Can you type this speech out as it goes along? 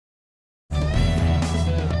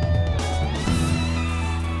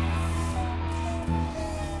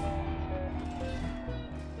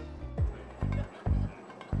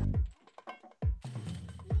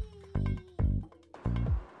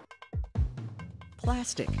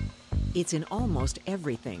plastic. It's in almost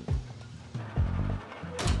everything.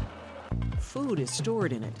 Food is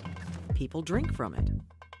stored in it. People drink from it.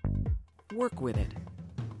 Work with it.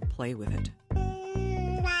 Play with it.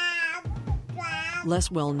 Less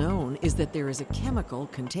well known is that there is a chemical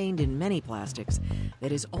contained in many plastics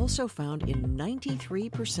that is also found in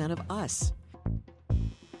 93% of us.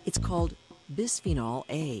 It's called Bisphenol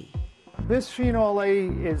A. Bisphenol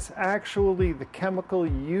A is actually the chemical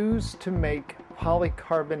used to make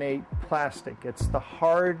polycarbonate plastic. It's the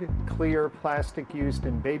hard, clear plastic used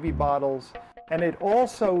in baby bottles, and it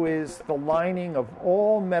also is the lining of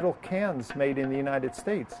all metal cans made in the United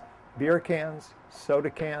States. Beer cans, soda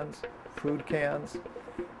cans, food cans,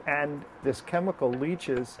 and this chemical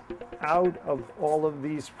leaches out of all of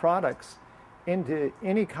these products into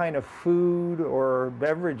any kind of food or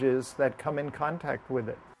beverages that come in contact with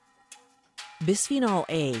it. Bisphenol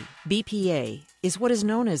A, BPA, is what is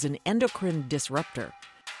known as an endocrine disruptor.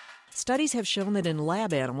 Studies have shown that in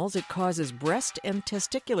lab animals it causes breast and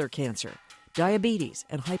testicular cancer, diabetes,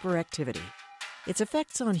 and hyperactivity. Its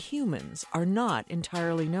effects on humans are not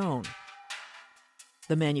entirely known.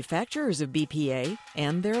 The manufacturers of BPA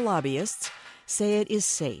and their lobbyists say it is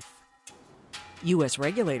safe. U.S.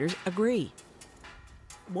 regulators agree.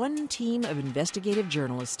 One team of investigative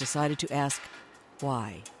journalists decided to ask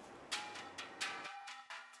why.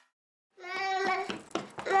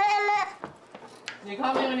 You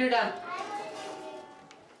call me when you're done.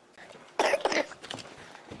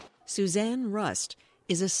 Suzanne Rust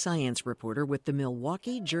is a science reporter with the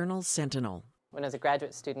Milwaukee Journal Sentinel. When I was a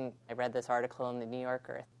graduate student, I read this article in the New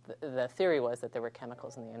Yorker. The theory was that there were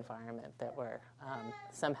chemicals in the environment that were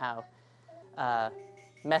somehow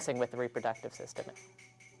messing with the reproductive system.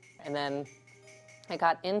 And then I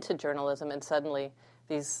got into journalism, and suddenly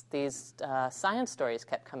these science stories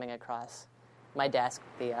kept coming across my desk.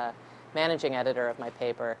 The managing editor of my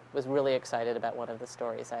paper was really excited about one of the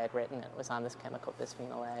stories I had written. It was on this chemical,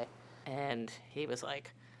 Bisphenol A. And he was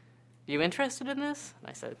like, "You interested in this?" And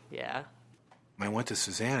I said, "Yeah." I went to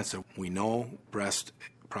Suzanne and said, we know breast,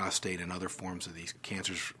 prostate, and other forms of these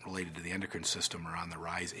cancers related to the endocrine system are on the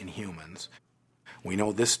rise in humans. We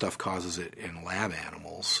know this stuff causes it in lab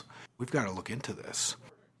animals. We've got to look into this.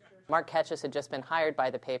 Mark Ketchus had just been hired by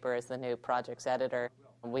the paper as the new project's editor.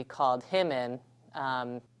 We called him in,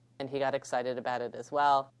 and he got excited about it as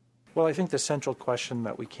well. Well, I think the central question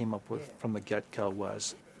that we came up with from the get-go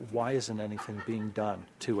was, why isn't anything being done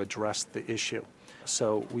to address the issue?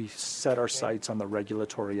 So we set our sights on the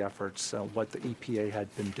regulatory efforts, what the EPA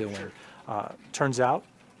had been doing. Turns out,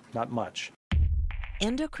 not much.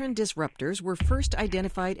 Endocrine disruptors were first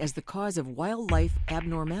identified as the cause of wildlife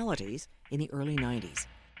abnormalities in the early 90s.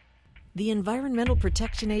 The Environmental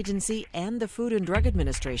Protection Agency and the Food and Drug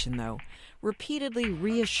Administration, though, repeatedly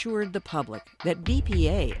reassured the public that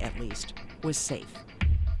BPA, at least, was safe.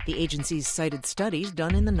 The agencies cited studies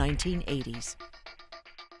done in the 1980s.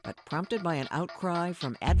 But prompted by an outcry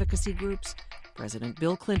from advocacy groups, President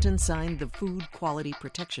Bill Clinton signed the Food Quality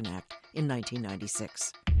Protection Act in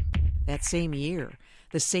 1996. That same year,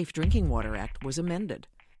 the Safe Drinking Water Act was amended.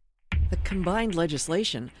 The combined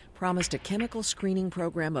legislation promised a chemical screening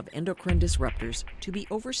program of endocrine disruptors to be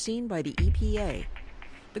overseen by the EPA.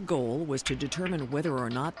 The goal was to determine whether or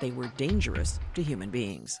not they were dangerous to human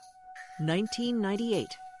beings. 1998.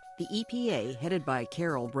 The EPA, headed by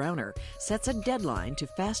Carol Browner, sets a deadline to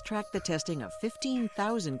fast-track the testing of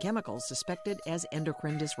 15,000 chemicals suspected as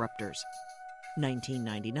endocrine disruptors.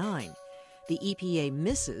 1999. The EPA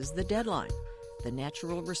misses the deadline. The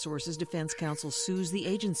Natural Resources Defense Council sues the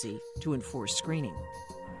agency to enforce screening.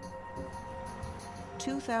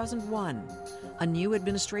 2001. A new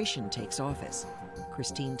administration takes office.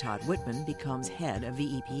 Christine Todd Whitman becomes head of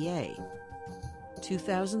the EPA.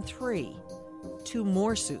 2003. Two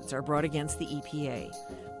more suits are brought against the EPA,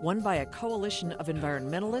 one by a coalition of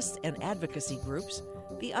environmentalists and advocacy groups,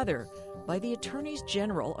 the other by the attorneys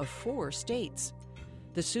general of 4 states.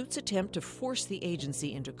 The suits attempt to force the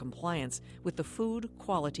agency into compliance with the Food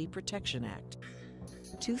Quality Protection Act.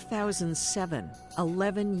 2007,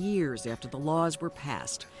 11 years after the laws were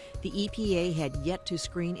passed, the EPA had yet to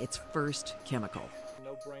screen its first chemical.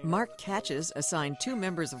 Mark Ketchus assigned 2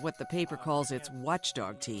 members of what the paper calls its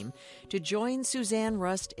watchdog team to join Suzanne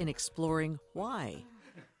Rust in exploring why.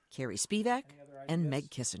 Carrie Spivak and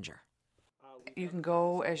Meg Kissinger. You can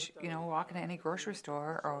go, as you know, walk into any grocery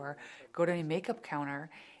store or go to any makeup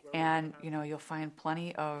counter, and you'll find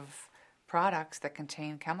plenty of products that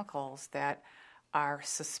contain chemicals that are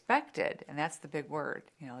suspected, and that's the big word.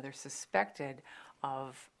 They're suspected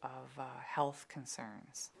of health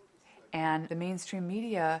concerns. And the mainstream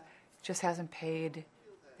media just hasn't paid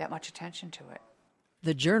that much attention to it.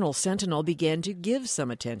 The Journal Sentinel began to give some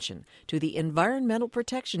attention to the Environmental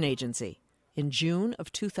Protection Agency in June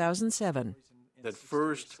of 2007. At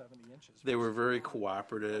first, they were very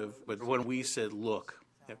cooperative, but when we said, look,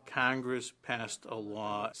 Congress passed a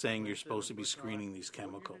law saying you're supposed to be screening these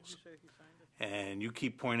chemicals, and you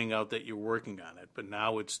keep pointing out that you're working on it, but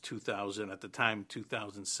now it's 2000, at the time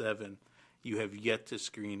 2007, you have yet to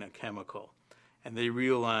screen a chemical. And they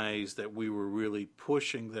realized that we were really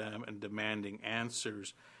pushing them and demanding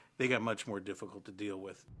answers. They got much more difficult to deal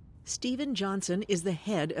with. Stephen Johnson is the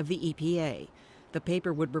head of the EPA. The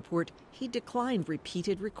paper would report he declined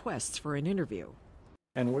repeated requests for an interview.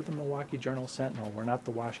 And we're the Milwaukee Journal Sentinel. We're not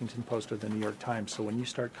the Washington Post or the New York Times. So when you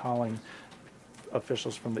start calling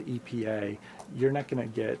officials from the EPA, you're not going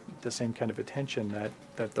to get the same kind of attention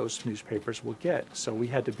that those newspapers will get. So we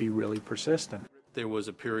had to be really persistent. There was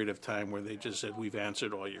a period of time where they just said, we've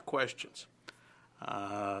answered all your questions.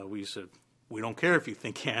 We said, we don't care if you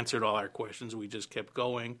think you answered all our questions. We just kept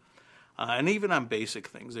going. And even on basic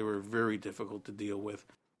things, they were very difficult to deal with.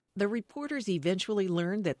 The reporters eventually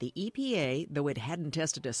learned that the EPA, though it hadn't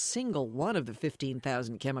tested a single one of the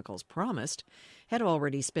 15,000 chemicals promised, had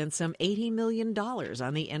already spent some $80 million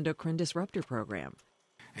on the endocrine disruptor program.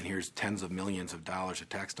 And here's tens of millions of dollars of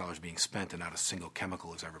tax dollars being spent, and not a single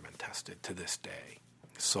chemical has ever been tested to this day.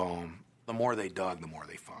 So the more they dug, the more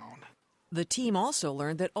they found. The team also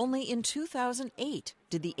learned that only in 2008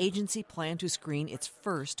 did the agency plan to screen its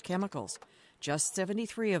first chemicals, just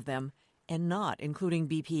 73 of them, and not including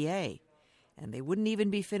BPA. And they wouldn't even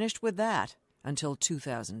be finished with that until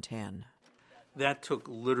 2010. That took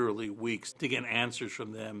literally weeks to get answers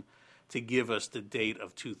from them to give us the date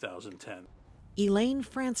of 2010. Elaine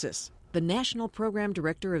Francis, the National Program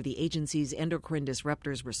Director of the agency's Endocrine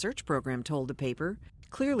Disruptors Research Program, told the paper,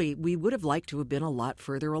 clearly we would have liked to have been a lot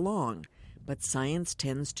further along, but science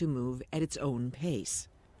tends to move at its own pace.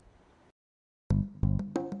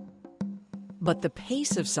 But the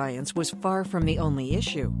pace of science was far from the only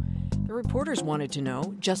issue. The reporters wanted to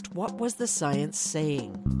know just what was the science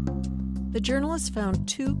saying. The journalists found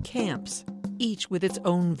two camps, each with its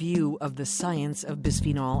own view of the science of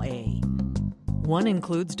bisphenol A. One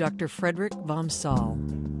includes Dr. Frederick Vomsaal.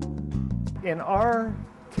 In our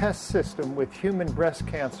test system with human breast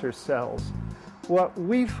cancer cells, what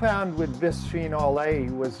we found with bisphenol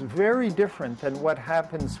A was very different than what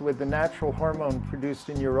happens with the natural hormone produced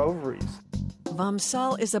in your ovaries.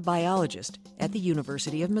 Vomsaal is a biologist at the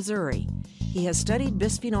University of Missouri. He has studied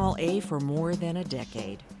bisphenol A for more than a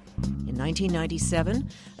decade. In 1997,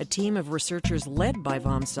 a team of researchers led by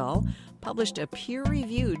Vomsaal published a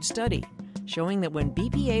peer-reviewed study showing that when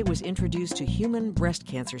BPA was introduced to human breast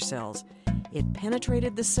cancer cells, it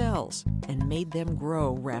penetrated the cells and made them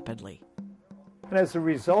grow rapidly. And as a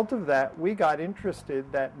result of that, we got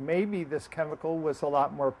interested that maybe this chemical was a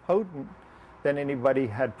lot more potent than anybody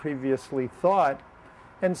had previously thought.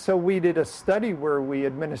 And so we did a study where we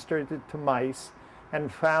administered it to mice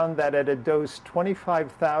and found that at a dose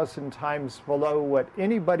 25,000 times below what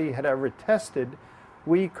anybody had ever tested,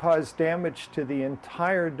 we caused damage to the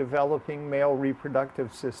entire developing male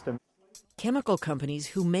reproductive system. Chemical companies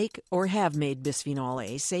who make or have made bisphenol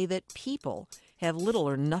A say that people have little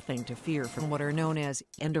or nothing to fear from what are known as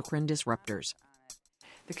endocrine disruptors.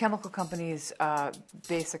 The chemical company's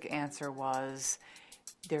basic answer was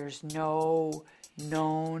there's no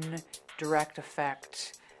known direct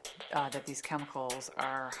effect that these chemicals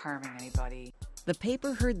are harming anybody. The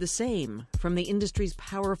paper heard the same from the industry's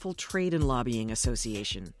powerful trade and lobbying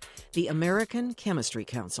association, the American Chemistry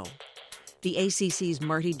Council. The ACC's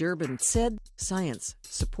Marty Durbin said science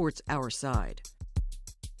supports our side.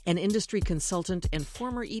 An industry consultant and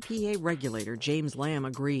former EPA regulator, James Lamb,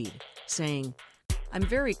 agreed, saying, I'm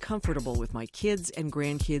very comfortable with my kids and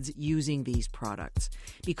grandkids using these products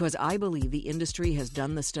because I believe the industry has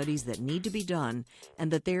done the studies that need to be done and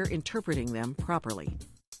that they're interpreting them properly.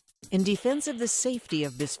 In defense of the safety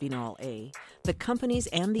of bisphenol A, the companies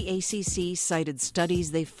and the ACC cited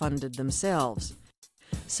studies they funded themselves,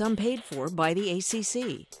 some paid for by the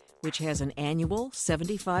ACC, which has an annual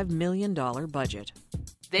 $75 million budget.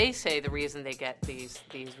 They say the reason they get these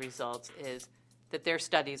results is that their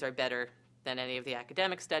studies are better than any of the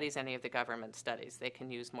academic studies, any of the government studies. They can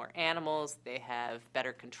use more animals, they have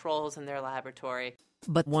better controls in their laboratory.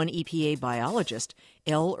 But one EPA biologist,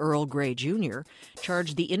 L. Earl Gray Jr.,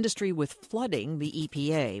 charged the industry with flooding the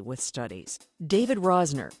EPA with studies. David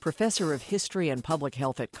Rosner, professor of history and public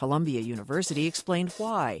health at Columbia University, explained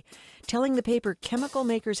why, telling the paper chemical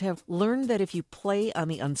makers have learned that if you play on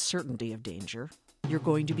the uncertainty of danger, you're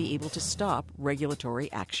going to be able to stop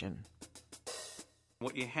regulatory action.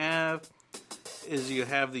 What you have is you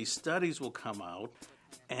have these studies will come out,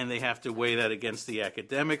 and they have to weigh that against the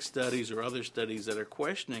academic studies or other studies that are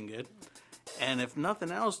questioning it. And if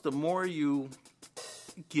nothing else, the more you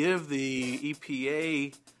give the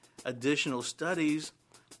EPA additional studies,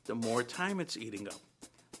 the more time it's eating up.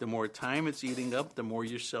 The more time it's eating up, the more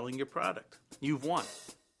you're selling your product. You've won.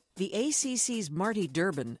 The ACC's Marty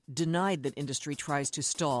Durbin denied that industry tries to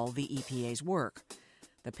stall the EPA's work.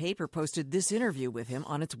 The paper posted this interview with him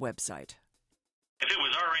on its website. If it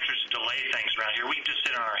was our interest to delay things around here, we could just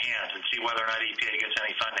sit on our hands and see whether or not EPA gets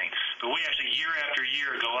any funding. But we actually, year after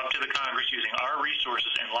year, go up to the Congress using our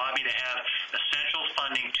resources and lobby to have essential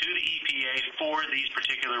funding to the EPA for these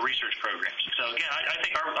particular research programs. So again, I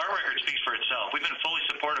think our record speaks for itself. We've been fully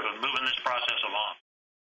supportive of moving this process along.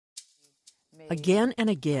 Again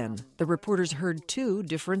and again, the reporters heard two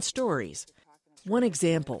different stories. One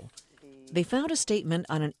example, they found a statement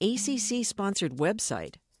on an ACC-sponsored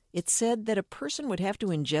website. It said that a person would have to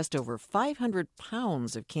ingest over 500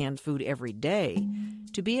 pounds of canned food every day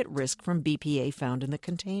to be at risk from BPA found in the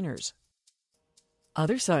containers.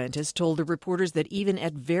 Other scientists told the reporters that even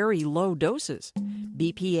at very low doses,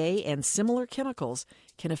 BPA and similar chemicals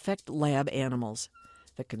can affect lab animals.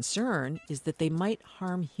 The concern is that they might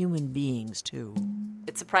harm human beings, too.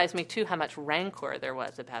 It surprised me, too, how much rancor there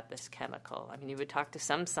was about this chemical. I mean, you would talk to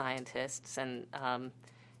some scientists, and,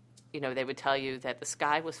 they would tell you that the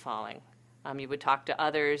sky was falling. You would talk to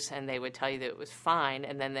others, and they would tell you that it was fine,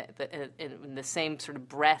 and then in the same sort of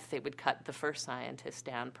breath, they would cut the first scientist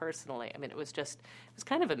down personally. I mean, it was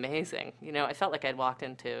kind of amazing. I felt like I'd walked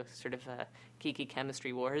into sort of a geeky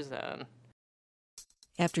chemistry war zone.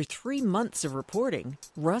 After 3 months of reporting,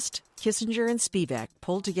 Rust, Kissinger, and Spivak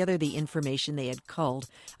pulled together the information they had culled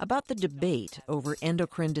about the debate over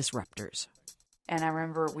endocrine disruptors. And I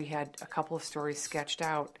remember we had a couple of stories sketched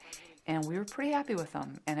out, and we were pretty happy with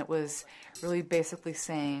them. And it was really basically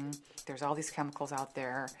saying there's all these chemicals out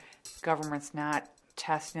there, government's not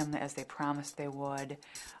testing them as they promised they would.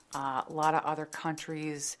 A lot of other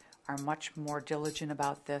countries are much more diligent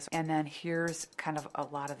about this. And then here's kind of a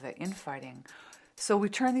lot of the infighting. So we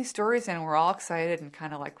turn these stories in, and we're all excited and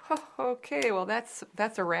kind of like, oh, okay, well, that's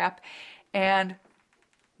a wrap. And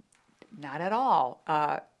not at all.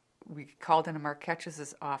 We called into Mark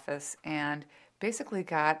Ketch's office and basically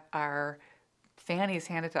got our fannies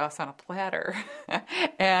handed to us on a platter.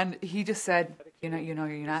 And he just said, you're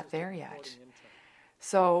not there yet.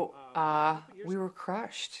 So we were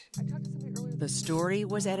crushed. The story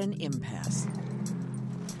was at an impasse.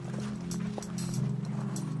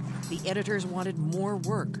 The editors wanted more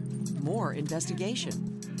work, more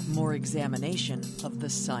investigation, more examination of the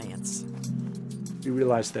science. We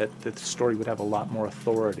realized that the story would have a lot more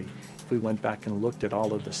authority if we went back and looked at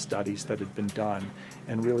all of the studies that had been done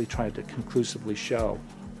and really tried to conclusively show,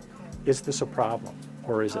 is this a problem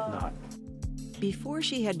or is it not? Before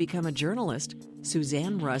she had become a journalist,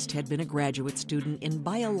 Suzanne Rust had been a graduate student in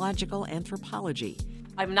biological anthropology.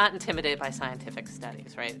 I'm not intimidated by scientific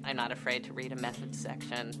studies, right? I'm not afraid to read a methods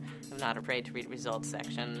section. I'm not afraid to read a results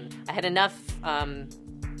section. I had enough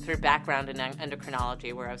sort of background in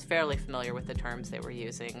endocrinology where I was fairly familiar with the terms they were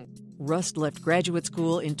using. Rust left graduate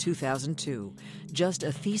school in 2002, just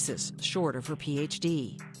a thesis short of her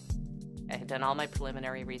PhD. I had done all my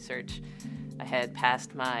preliminary research. I had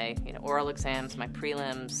passed my oral exams, my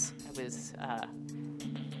prelims. I was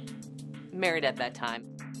married at that time.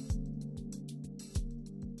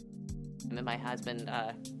 And then my husband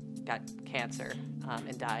got cancer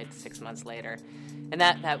and died 6 months later, and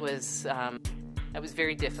that was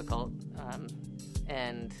very difficult.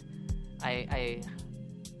 And I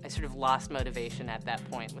sort of lost motivation at that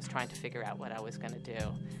point. Was trying to figure out what I was going to do,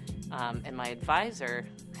 and my advisor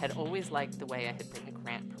had always liked the way I had written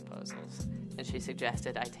grant proposals, and she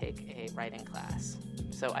suggested I take a writing class.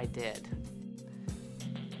 So I did.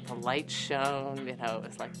 The lights shone, it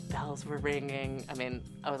was like bells were ringing. I mean,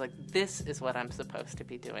 I was like, this is what I'm supposed to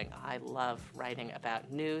be doing. I love writing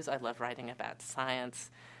about news. I love writing about science.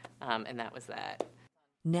 And that was that.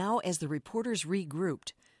 Now, as the reporters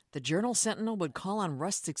regrouped, the Journal Sentinel would call on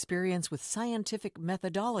Rust's experience with scientific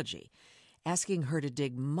methodology, asking her to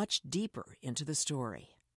dig much deeper into the story.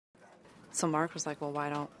 So Mark was like, well, why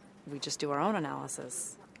don't we just do our own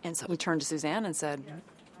analysis? And so we turned to Suzanne and said,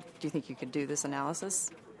 do you think you could do this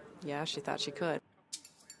analysis? Yeah, she thought she could.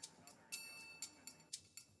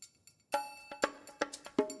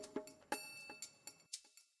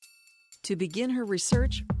 To begin her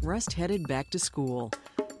research, Rust headed back to school,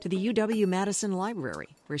 to the UW-Madison Library,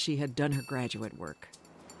 where she had done her graduate work.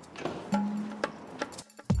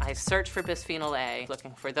 I searched for Bisphenol A,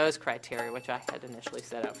 looking for those criteria, which I had initially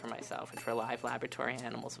set out for myself, which were live laboratory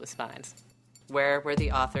animals with spines. Where were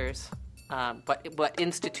the authors? What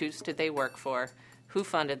institutes did they work for? Who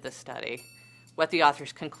funded the study? What the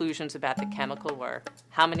authors' conclusions about the chemical were?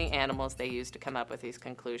 How many animals they used to come up with these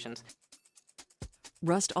conclusions?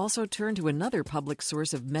 Rust also turned to another public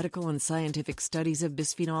source of medical and scientific studies of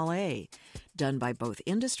bisphenol A, done by both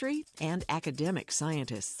industry and academic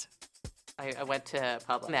scientists. I went to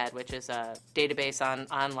PubMed, which is a database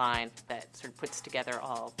online that sort of puts together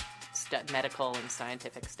all medical and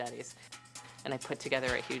scientific studies. And I put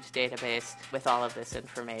together a huge database with all of this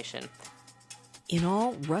information. In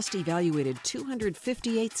all, Rust evaluated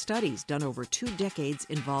 258 studies done over 2 decades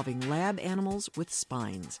involving lab animals with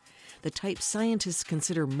spines, the type scientists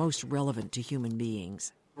consider most relevant to human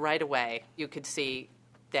beings. Right away, you could see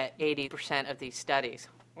that 80% of these studies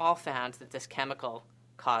all found that this chemical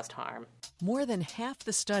caused harm. More than half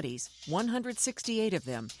the studies, 168 of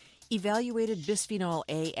them, evaluated bisphenol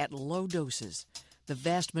A at low doses. The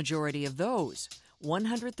vast majority of those,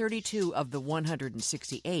 132 of the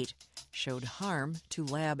 168, showed harm to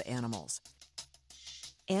lab animals.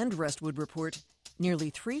 And Rust would report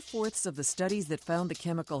nearly 3/4 of the studies that found the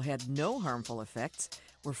chemical had no harmful effects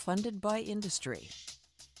were funded by industry.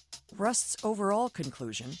 Rust's overall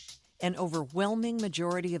conclusion: an overwhelming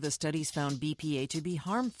majority of the studies found BPA to be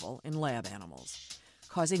harmful in lab animals,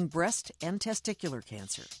 causing breast and testicular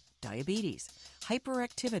cancer, diabetes,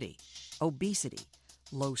 hyperactivity, obesity,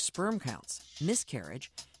 low sperm counts,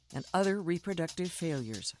 miscarriage, and other reproductive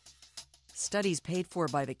failures. Studies paid for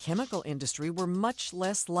by the chemical industry were much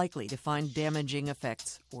less likely to find damaging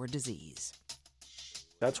effects or disease.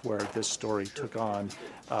 That's where this story took on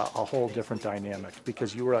a whole different dynamic,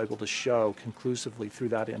 because you were able to show conclusively through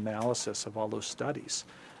that analysis of all those studies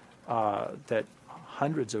that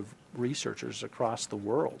hundreds of researchers across the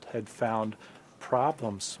world had found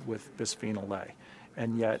problems with bisphenol A,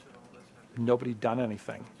 and yet nobody done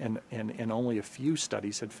anything, and only a few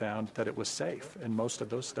studies had found that it was safe, and most of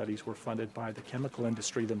those studies were funded by the chemical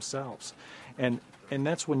industry themselves. And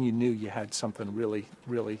that's when you knew you had something really,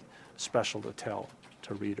 really special to tell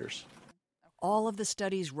to readers. All of the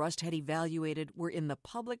studies Rust had evaluated were in the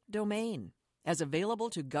public domain, as available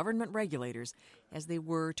to government regulators as they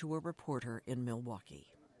were to a reporter in Milwaukee.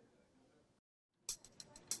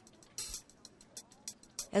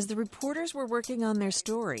 As the reporters were working on their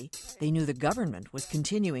story, they knew the government was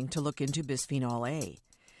continuing to look into bisphenol A.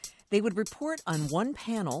 They would report on one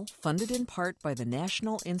panel funded in part by the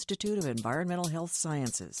National Institute of Environmental Health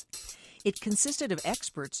Sciences. It consisted of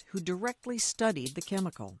experts who directly studied the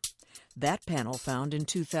chemical. That panel found in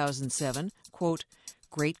 2007, quote,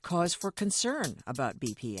 great cause for concern about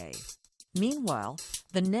BPA. Meanwhile,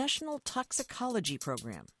 the National Toxicology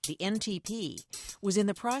Program, the NTP, was in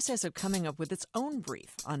the process of coming up with its own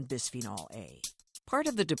brief on bisphenol A. Part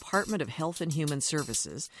of the Department of Health and Human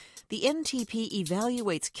Services, the NTP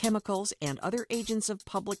evaluates chemicals and other agents of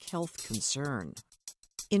public health concern.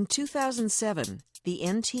 In 2007, the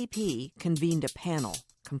NTP convened a panel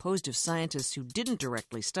composed of scientists who didn't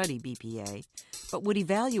directly study BPA, but would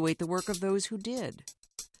evaluate the work of those who did.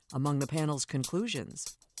 Among the panel's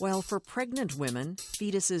conclusions: while for pregnant women,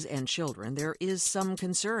 fetuses, and children there is some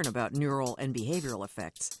concern about neural and behavioral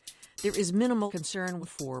effects, there is minimal concern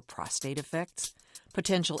for prostate effects,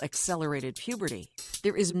 potential accelerated puberty.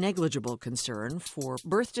 There is negligible concern for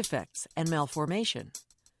birth defects and malformation.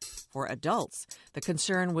 For adults, the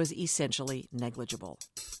concern was essentially negligible.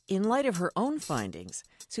 In light of her own findings,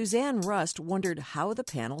 Suzanne Rust wondered how the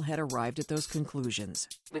panel had arrived at those conclusions.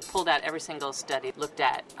 We pulled out every single study looked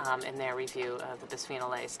at in their review of the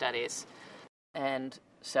bisphenol A studies. And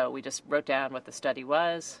so we just wrote down what the study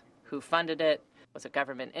was, who funded it, was it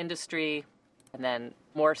government industry, and then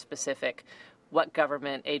more specific, what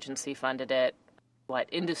government agency funded it, what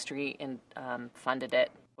industry funded it,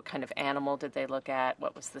 what kind of animal did they look at,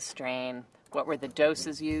 what was the strain, what were the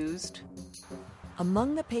doses used.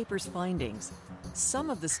 Among the paper's findings, some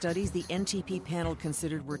of the studies the NTP panel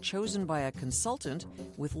considered were chosen by a consultant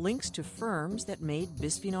with links to firms that made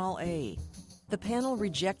bisphenol A. The panel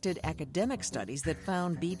rejected academic studies that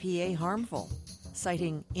found BPA harmful,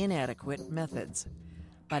 citing inadequate methods,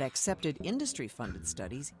 but accepted industry-funded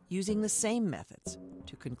studies using the same methods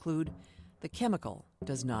to conclude the chemical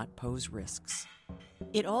does not pose risks.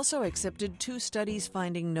 It also accepted 2 studies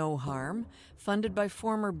finding no harm, funded by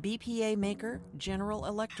former BPA maker General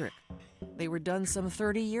Electric. They were done some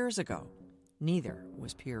 30 years ago. Neither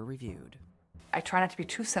was peer-reviewed. I try not to be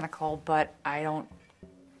too cynical, but I don't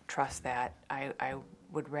trust that. I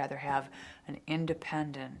would rather have an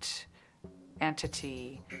independent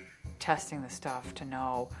entity testing the stuff to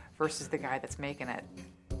know versus the guy that's making it.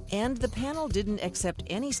 And the panel didn't accept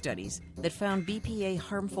any studies that found BPA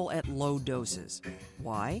harmful at low doses.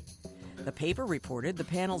 Why? The paper reported the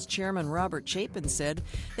panel's chairman, Robert Chapin, said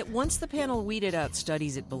that once the panel weeded out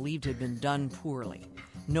studies it believed had been done poorly,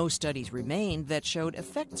 no studies remained that showed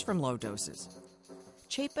effects from low doses.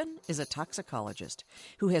 Chapin is a toxicologist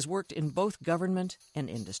who has worked in both government and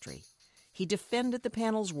industry. He defended the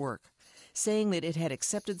panel's work, saying that it had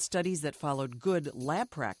accepted studies that followed good lab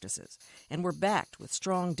practices and were backed with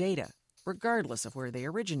strong data, regardless of where they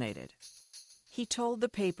originated. He told the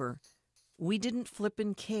paper, "We didn't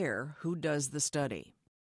flippin' care who does the study."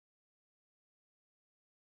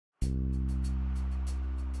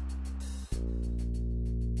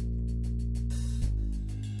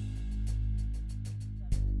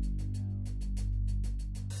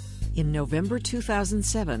 In November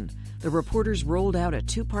 2007, the reporters rolled out a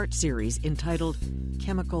two-part series entitled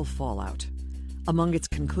Chemical Fallout. Among its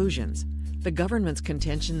conclusions, the government's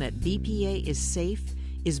contention that BPA is safe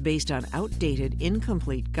is based on outdated,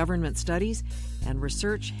 incomplete government studies and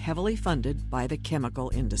research heavily funded by the chemical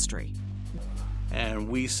industry. And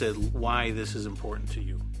we said why this is important to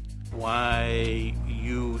you, why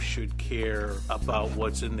you should care about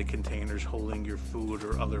what's in the containers holding your food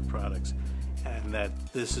or other products, and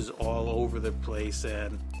that this is all over the place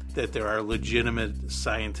and that there are legitimate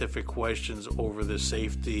scientific questions over the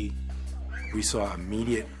safety. We saw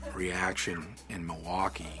immediate reaction in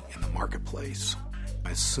Milwaukee in the marketplace.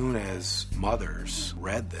 As soon as mothers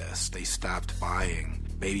read this, they stopped buying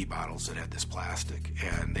baby bottles that had this plastic,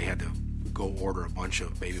 and they had to go order a bunch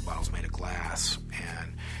of baby bottles made of glass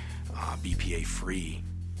and BPA-free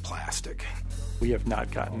plastic. We have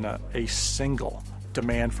not gotten a single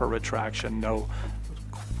demand for retraction, no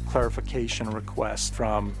clarification request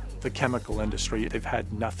from the chemical industry. They've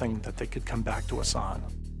had nothing that they could come back to us on.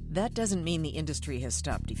 That doesn't mean the industry has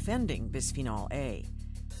stopped defending bisphenol A.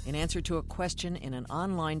 In answer to a question in an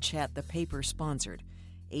online chat the paper sponsored,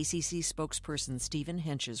 ACC spokesperson Stephen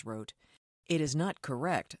Henches wrote, "It is not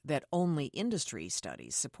correct that only industry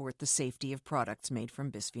studies support the safety of products made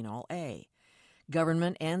from bisphenol A.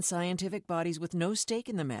 Government and scientific bodies with no stake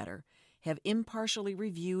in the matter have impartially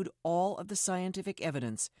reviewed all of the scientific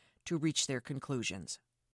evidence to reach their conclusions.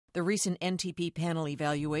 The recent NTP panel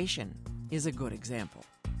evaluation is a good example."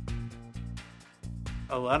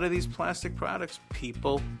 A lot of these plastic products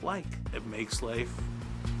people like. It makes life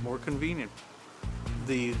more convenient.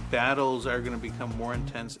 The battles are going to become more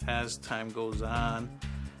intense as time goes on.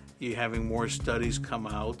 You're having more studies come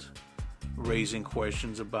out, raising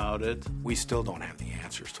questions about it. We still don't have the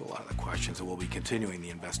answers to a lot of the questions, and we'll be continuing the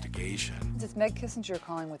investigation. This is Meg Kissinger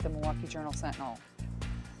calling with the Milwaukee Journal Sentinel.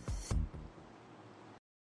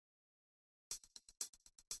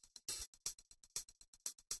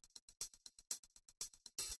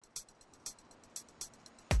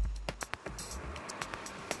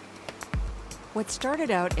 What started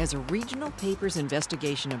out as a regional paper's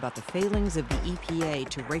investigation about the failings of the EPA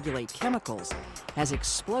to regulate chemicals has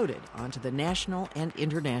exploded onto the national and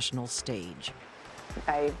international stage.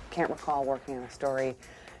 I can't recall working on a story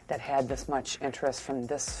that had this much interest from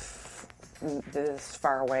this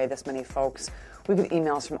far away, this many folks. We get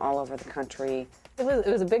emails from all over the country. It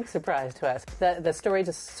was a big surprise to us. The story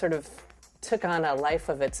just sort of took on a life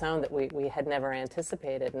of its own that we had never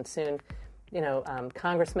anticipated, and soon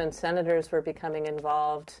congressmen, senators were becoming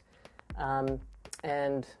involved,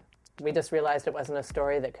 and we just realized it wasn't a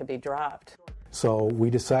story that could be dropped. So we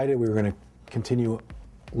decided we were going to continue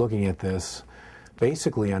looking at this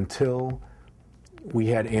basically until we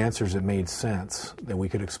had answers that made sense, that we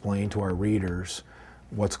could explain to our readers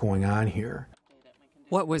what's going on here.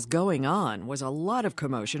 What was going on was a lot of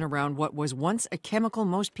commotion around what was once a chemical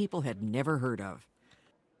most people had never heard of.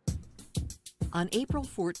 On April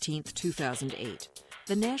 14, 2008,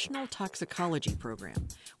 the National Toxicology Program,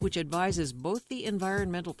 which advises both the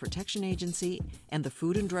Environmental Protection Agency and the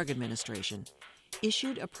Food and Drug Administration,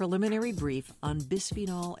 issued a preliminary brief on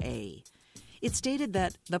bisphenol A. It stated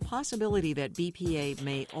that the possibility that BPA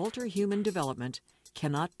may alter human development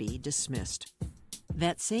cannot be dismissed.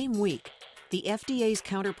 That same week, the FDA's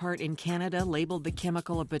counterpart in Canada labeled the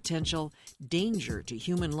chemical a potential danger to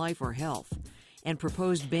human life or health and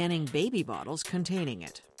proposed banning baby bottles containing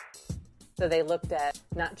it. So they looked at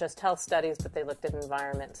not just health studies, but they looked at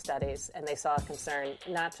environment studies, and they saw a concern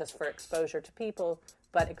not just for exposure to people,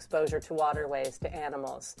 but exposure to waterways, to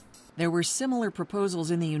animals. There were similar proposals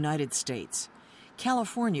in the United States.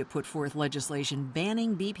 California put forth legislation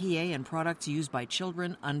banning BPA in products used by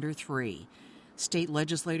children under 3. State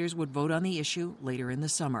legislators would vote on the issue later in the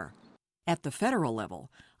summer. At the federal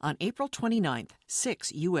level, on April 29th,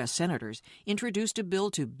 6 U.S. senators introduced a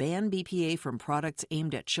bill to ban BPA from products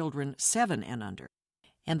aimed at children 7 and under.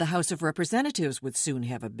 And the House of Representatives would soon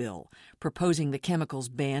have a bill proposing the chemicals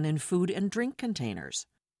ban in food and drink containers.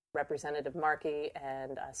 Representative Markey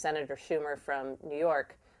and Senator Schumer from New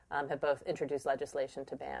York have both introduced legislation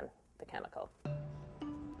to ban the chemical.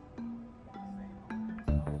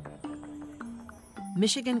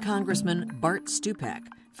 Michigan Congressman Bart Stupak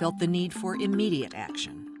felt the need for immediate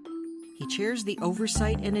action. He chairs the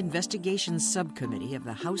Oversight and Investigations Subcommittee of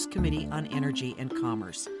the House Committee on Energy and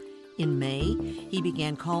Commerce. In May, he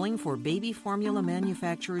began calling for baby formula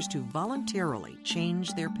manufacturers to voluntarily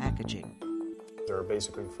change their packaging. There are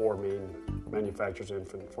basically 4 main manufacturers of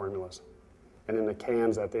infant formulas. And in the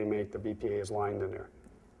cans that they make, the BPA is lined in there.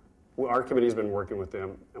 Our committee's been working with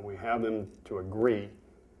them, and we have them to agree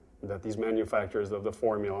that these manufacturers of the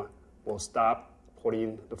formula will stop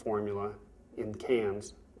putting the formula in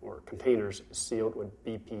cans or containers sealed with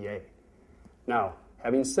BPA. Now,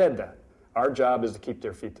 having said that, our job is to keep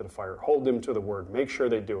their feet to the fire, hold them to the word, make sure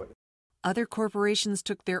they do it. Other corporations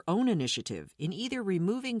took their own initiative in either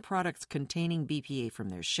removing products containing BPA from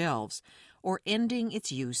their shelves or ending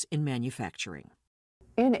its use in manufacturing.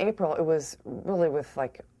 In April, it was really with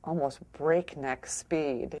like almost breakneck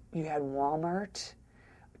speed. You had Walmart,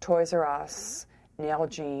 Toys R Us,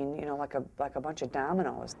 Nalgene, like a bunch of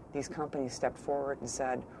dominoes. These companies stepped forward and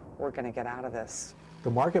said, we're going to get out of this. The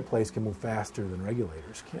marketplace can move faster than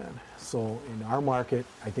regulators can. So in our market,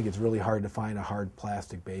 I think it's really hard to find a hard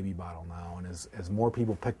plastic baby bottle now. And as more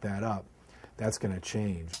people pick that up, that's going to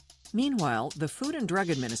change. Meanwhile, the Food and Drug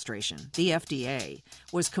Administration, the FDA,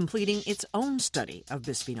 was completing its own study of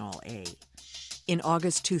bisphenol A. In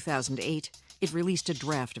August 2008, it released a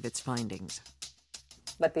draft of its findings.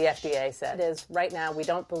 What the FDA said is, right now, we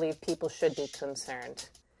don't believe people should be concerned.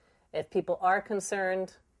 If people are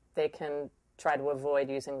concerned, they can try to avoid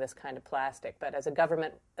using this kind of plastic. But as a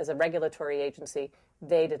government, as a regulatory agency,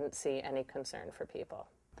 they didn't see any concern for people.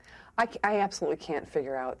 I absolutely can't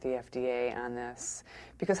figure out the FDA on this,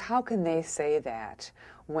 because how can they say that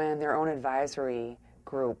when their own advisory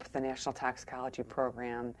group, the National Toxicology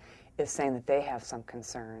Program, is saying that they have some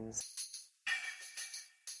concerns?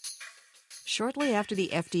 Shortly after the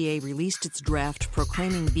FDA released its draft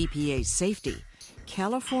proclaiming BPA's safety,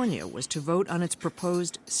 California was to vote on its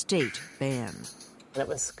proposed state ban. And it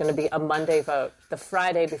was going to be a Monday vote. The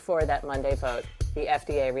Friday before that Monday vote, the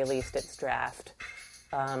FDA released its draft,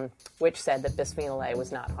 which said that bisphenol A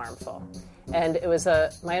was not harmful. And it was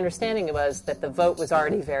my understanding was that the vote was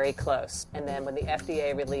already very close. And then when the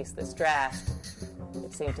FDA released this draft,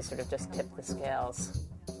 it seemed to sort of just tip the scales.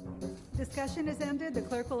 Discussion is ended. The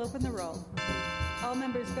clerk will open the roll. All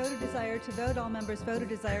members vote who desire to vote. All members vote who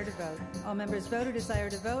desire to vote. All members vote who desire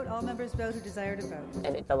to vote. All members vote who desire to vote.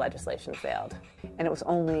 And the legislation failed. And it was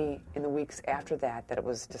only in the weeks after that that it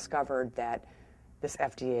was discovered that this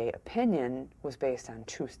FDA opinion was based on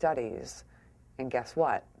 2 studies. And guess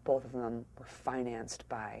what? Both of them were financed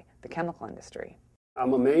by the chemical industry.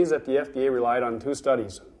 I'm amazed that the FDA relied on 2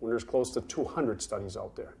 studies when there's close to 200 studies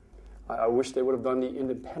out there. I wish they would have done the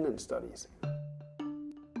independent studies.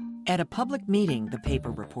 At a public meeting, the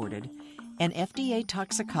paper reported, an FDA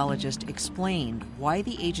toxicologist explained why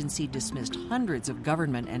the agency dismissed hundreds of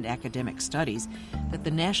government and academic studies that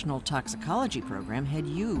the National Toxicology Program had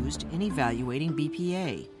used in evaluating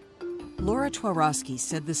BPA. Laura Twarowski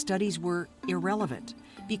said the studies were irrelevant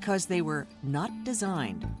because they were not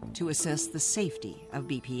designed to assess the safety of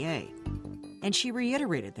BPA. And she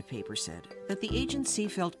reiterated, the paper said, that the agency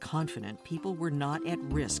felt confident people were not at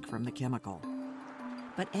risk from the chemical.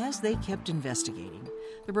 But as they kept investigating,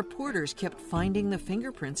 the reporters kept finding the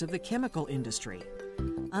fingerprints of the chemical industry.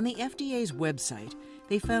 On the FDA's website,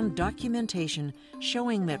 they found documentation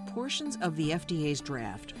showing that portions of the FDA's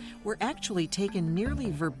draft were actually taken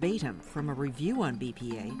nearly verbatim from a review on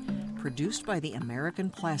BPA produced by the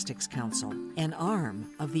American Plastics Council, an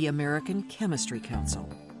arm of the American Chemistry Council.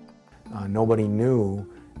 Nobody knew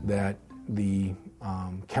that the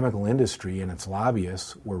chemical industry and its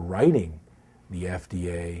lobbyists were writing the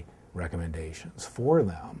FDA recommendations for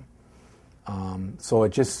them. So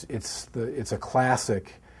it's a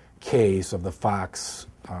classic case of the fox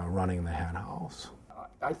running the hen house.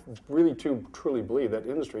 I really truly believe that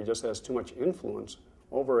industry just has too much influence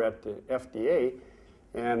over at the FDA,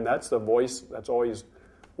 and that's the voice that's always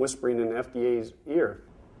whispering in the FDA's ear.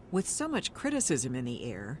 With so much criticism in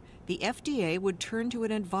the air, the FDA would turn to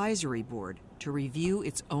an advisory board to review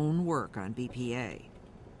its own work on BPA.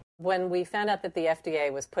 When we found out that the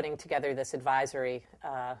FDA was putting together this advisory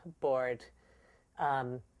board,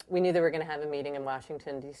 We knew they were going to have a meeting in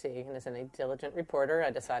Washington, D.C., and as a diligent reporter,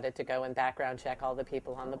 I decided to go and background check all the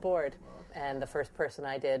people on the board. And the first person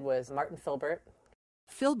I did was Martin Filbert.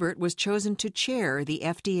 Filbert was chosen to chair the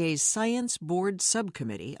FDA's Science Board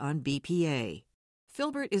Subcommittee on BPA.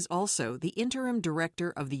 Filbert is also the interim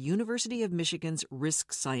director of the University of Michigan's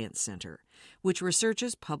Risk Science Center, which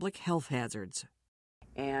researches public health hazards.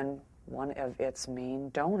 And one of its main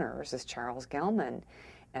donors is Charles Gelman.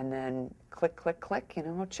 And then click, click, click,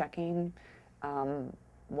 checking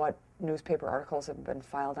what newspaper articles have been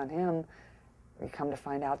filed on him. We come to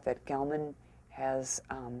find out that Gelman has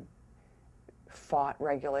fought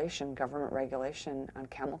government regulation on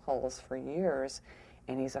chemicals for years,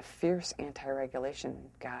 and he's a fierce anti-regulation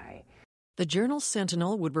guy. The Journal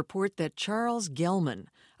Sentinel would report that Charles Gelman,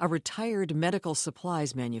 a retired medical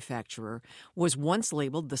supplies manufacturer, was once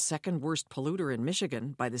labeled the second worst polluter in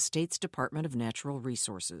Michigan by the state's Department of Natural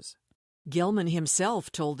Resources. Gelman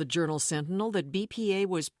himself told the Journal Sentinel that BPA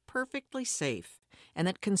was perfectly safe and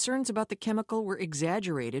that concerns about the chemical were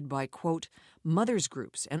exaggerated by, quote, mothers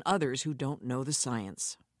groups and others who don't know the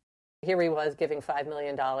science. Here he was giving $5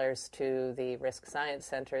 million to the Risk Science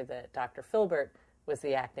Center that Dr. Filbert was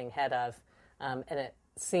the acting head of, and it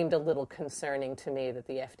seemed a little concerning to me that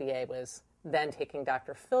the FDA was then taking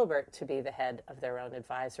Dr. Filbert to be the head of their own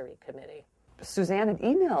advisory committee. Suzanne had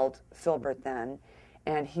emailed Filbert then,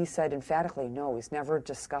 and he said emphatically, no, he's never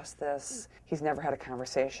discussed this. He's never had a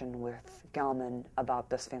conversation with Gelman about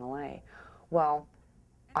bisphenol A. Well,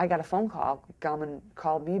 I got a phone call. Gelman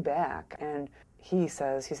called me back, and he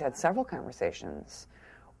says he's had several conversations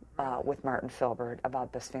with Martin Filbert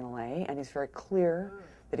about bisphenol A, and he's very clear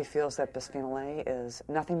that he feels that bisphenol A is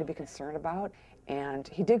nothing to be concerned about. And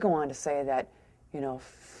he did go on to say that,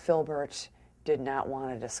 Filbert did not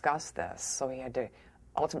want to discuss this, so he had to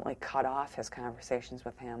ultimately cut off his conversations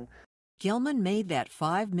with him. Gelman made that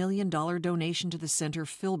 $5 million donation to the center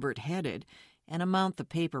Filbert headed, an amount the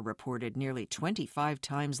paper reported nearly 25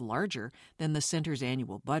 times larger than the center's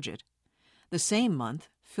annual budget. The same month,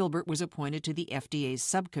 Filbert was appointed to the FDA's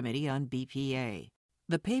subcommittee on BPA.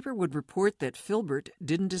 The paper would report that Filbert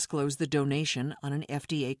didn't disclose the donation on an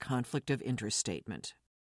FDA conflict of interest statement.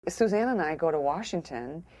 Suzanne and I go to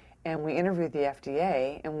Washington, and we interviewed the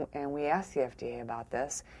FDA, and we asked the FDA about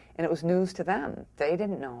this, and it was news to them. They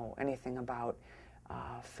didn't know anything about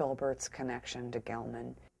Filbert's connection to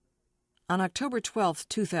Gelman. On October 12,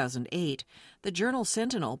 2008, the Journal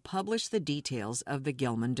Sentinel published the details of the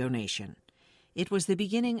Gelman donation. It was the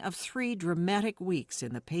beginning of 3 dramatic weeks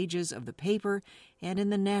in the pages of the paper and in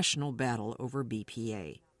the national battle over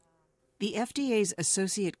BPA. The FDA's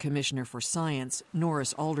Associate Commissioner for Science,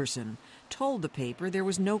 Norris Alderson, told the paper there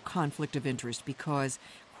was no conflict of interest because,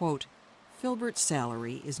 quote, Filbert's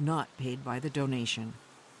salary is not paid by the donation.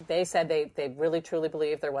 They said they really truly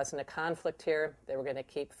believed there wasn't a conflict here. They were going to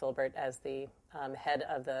keep Filbert as the head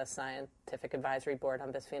of the Scientific Advisory Board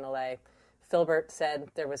on bisphenol A. Filbert said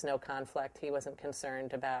there was no conflict. He wasn't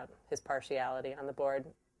concerned about his partiality on the board.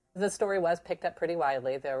 The story was picked up pretty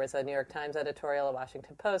widely. There was a New York Times editorial, a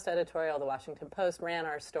Washington Post editorial. The Washington Post ran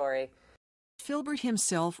our story. Filbert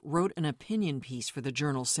himself wrote an opinion piece for the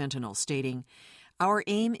Journal Sentinel stating, "Our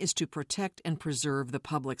aim is to protect and preserve the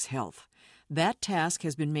public's health. That task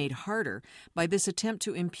has been made harder by this attempt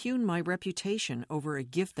to impugn my reputation over a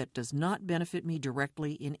gift that does not benefit me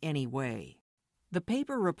directly in any way." The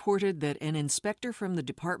paper reported that an inspector from the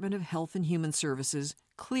Department of Health and Human Services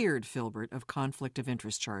cleared Filbert of conflict of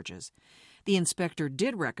interest charges. The inspector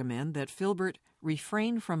did recommend that Filbert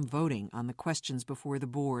refrain from voting on the questions before the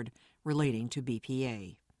board relating to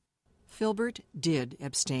BPA. Filbert did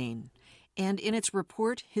abstain, and in its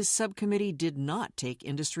report, his subcommittee did not take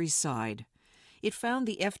industry's side. It found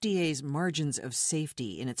the FDA's margins of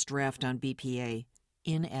safety in its draft on BPA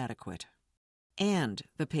inadequate. And,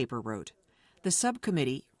 the paper wrote, the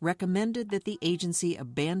subcommittee recommended that the agency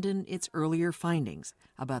abandon its earlier findings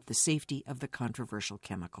about the safety of the controversial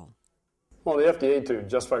chemical. Well, the FDA, to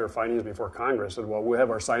justify their findings before Congress, said, well, we'll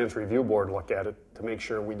have our Science Review Board look at it to make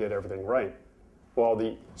sure we did everything right. Well,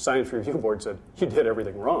 the Science Review Board said, you did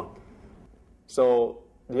everything wrong. So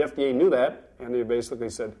the FDA knew that, and they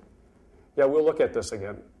basically said, yeah, we'll look at this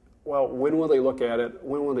again. Well, when will they look at it?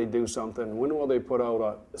 When will they do something? When will they put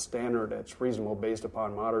out a standard that's reasonable based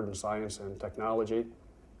upon modern science and technology?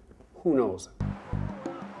 Who knows?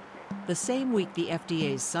 The same week the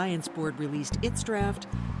FDA's Science Board released its draft,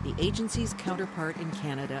 the agency's counterpart in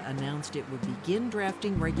Canada announced it would begin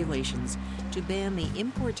drafting regulations to ban the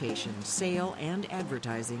importation, sale, and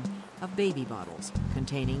advertising of baby bottles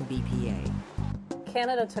containing BPA.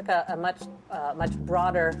 Canada took a much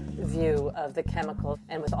broader view of the chemical,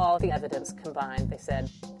 and with all the evidence combined, they said,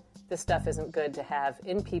 this stuff isn't good to have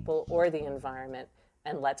in people or the environment,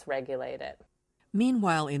 and let's regulate it.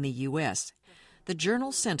 Meanwhile, in the U.S., the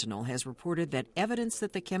Journal Sentinel has reported that evidence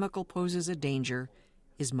that the chemical poses a danger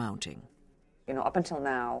is mounting. Up until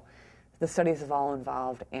now, the studies have all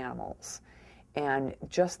involved animals. And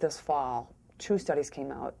just this fall, 2 studies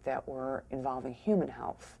came out that were involving human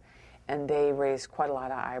health. And they raised quite a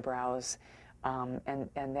lot of eyebrows. And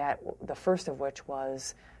that the first of which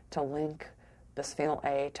was to link Bisphenol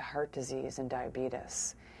A to heart disease and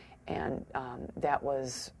diabetes. And that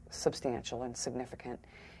was substantial and significant.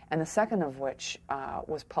 And the second of which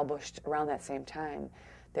was published around that same time,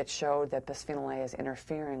 that showed that Bisphenol A is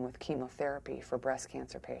interfering with chemotherapy for breast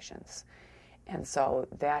cancer patients. And so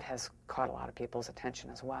that has caught a lot of people's attention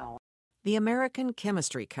as well. The American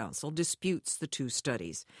Chemistry Council disputes the 2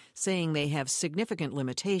 studies, saying they have significant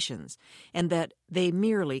limitations and that they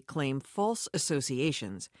merely claim false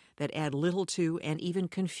associations that add little to and even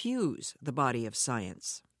confuse the body of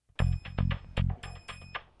science.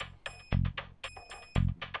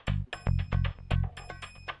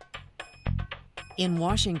 In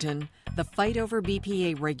Washington, the fight over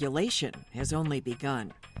BPA regulation has only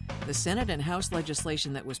begun. The Senate and House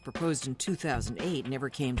legislation that was proposed in 2008 never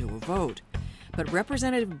came to a vote. But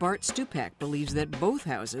Representative Bart Stupak believes that both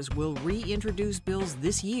houses will reintroduce bills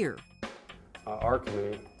this year. Our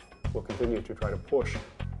committee will continue to try to push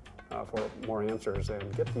for more answers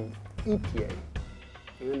and get the EPA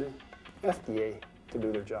and the FDA to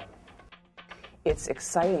do their job. It's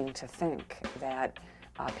exciting to think that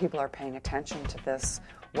people are paying attention to this.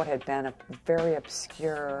 What had been a very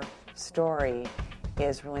obscure story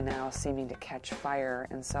is really now seeming to catch fire.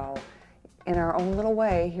 And so in our own little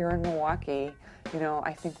way here in Milwaukee,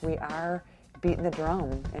 I think we are beating the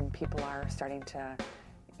drum, and people are starting to,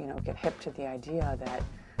 get hip to the idea that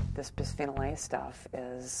this Bisphenol A stuff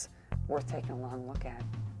is worth taking a long look at.